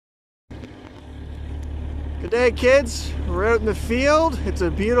Today, kids, we're out in the field. It's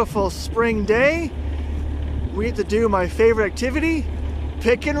a beautiful spring day. We get to do my favorite activity,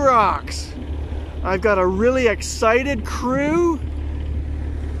 picking rocks. I've got a really excited crew.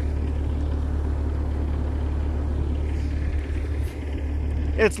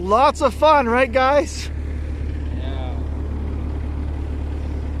 It's lots of fun, right, guys? Yeah.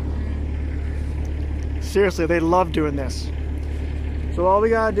 Seriously, they love doing this. So all we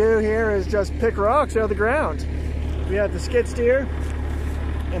gotta do here is just pick rocks out of the ground. We have the skid steer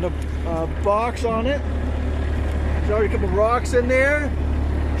and a box on it. There's already a couple rocks in there.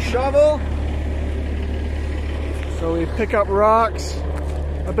 Shovel. So we pick up rocks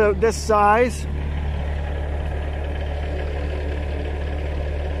about this size.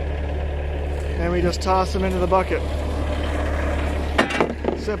 And we just toss them into the bucket.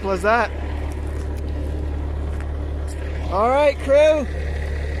 Simple as that. All right, crew,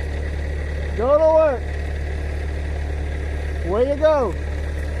 go to work. Way you go.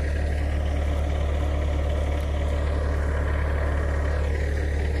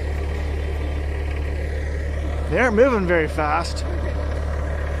 They aren't moving very fast.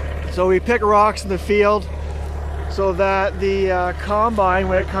 So we pick rocks in the field so that the combine,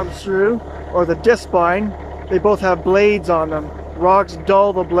 when it comes through, or the disc spine, they both have blades on them. Rocks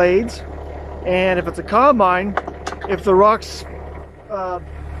dull the blades. And if it's a combine, if the rock's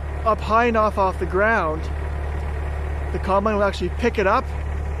up high enough off the ground, the combine will actually pick it up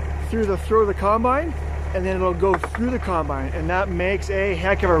through the throat of the combine, and then it'll go through the combine, and that makes a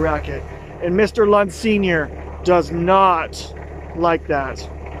heck of a racket. And Mr. Lunn Sr. does not like that.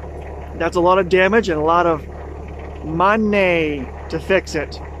 That's a lot of damage and a lot of money to fix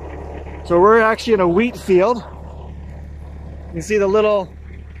it. So we're actually in a wheat field. You can see the little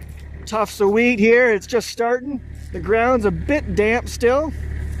tufts of wheat here. It's just starting. The ground's a bit damp still.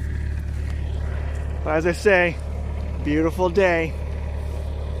 But as I say, beautiful day.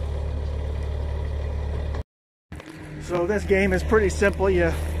 So this game is pretty simple.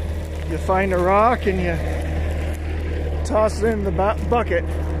 You find a rock and you toss it in the bucket.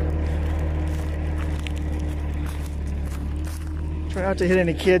 Try not to hit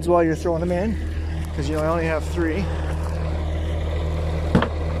any kids while you're throwing them in, because you only have 3.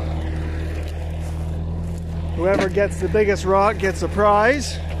 Whoever gets the biggest rock gets a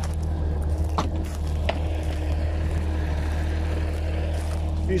prize.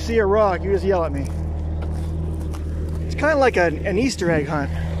 If you see a rock, you just yell at me. It's kind of like an Easter egg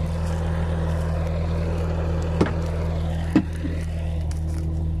hunt.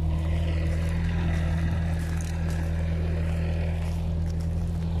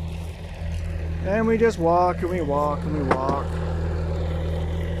 And we just walk and we walk and we walk.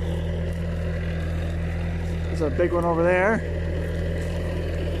 There's a big one over there.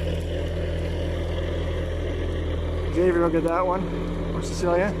 Xavier will get that one. Or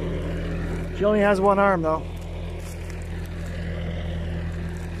Cecilia. She only has one arm though.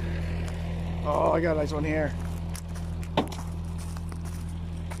 Oh, I got a nice one here.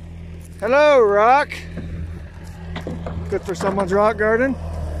 Hello, rock. Good for someone's rock garden.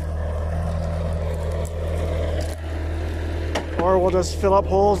 Or we'll just fill up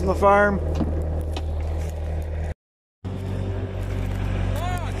holes in the farm.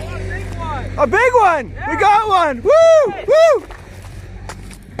 A big one! Yeah. We got one! Woo! Hey. Woo!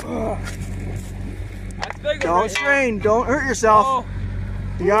 That's big. Don't strain, don't hurt yourself. Oh.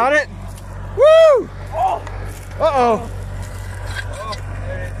 You got it? Woo! Oh. Uh-oh.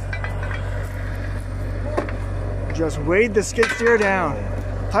 Oh. Just weighed the skid steer down.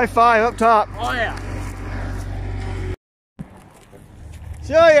 High five up top. Oh yeah.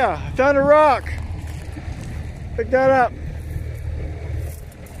 Celia, I found a rock. Pick that up.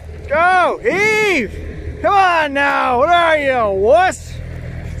 Go! Heave! Come on now! What are you, wuss?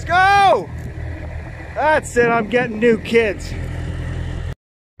 Let's go! That's it, I'm getting new kids.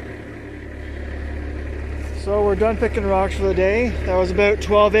 So we're done picking rocks for the day. That was about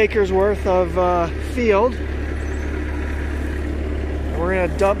 12 acres worth of field. We're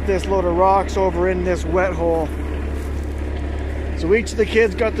gonna dump this load of rocks over in this wet hole. So each of the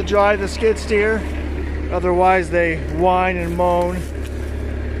kids got to drive the skid steer. Otherwise they whine and moan.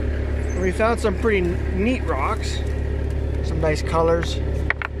 And we found some pretty neat rocks. Some nice colors.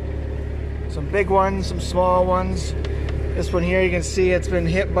 Some big ones, some small ones. This one here, you can see it's been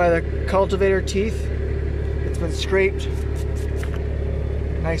hit by the cultivator teeth. It's been scraped.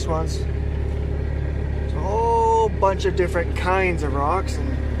 Nice ones. There's a whole bunch of different kinds of rocks,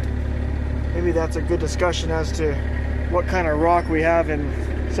 and maybe that's a good discussion as to what kind of rock we have in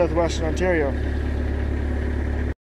southwestern Ontario.